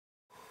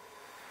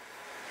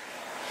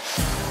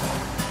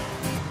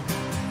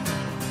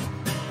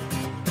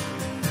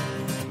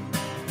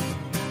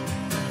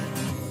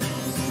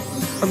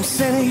I'm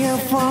sitting here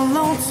for a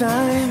long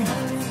time,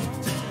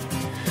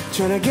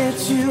 trying to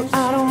get you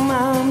out of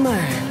my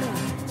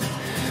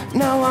mind.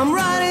 Now I'm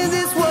writing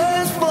these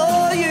words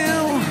for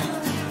you,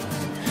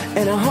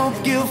 and I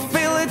hope you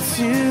feel it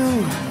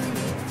too.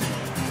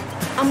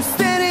 I'm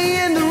standing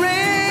in the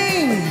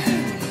rain,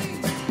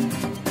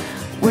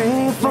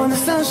 waiting for the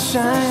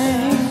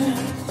sunshine.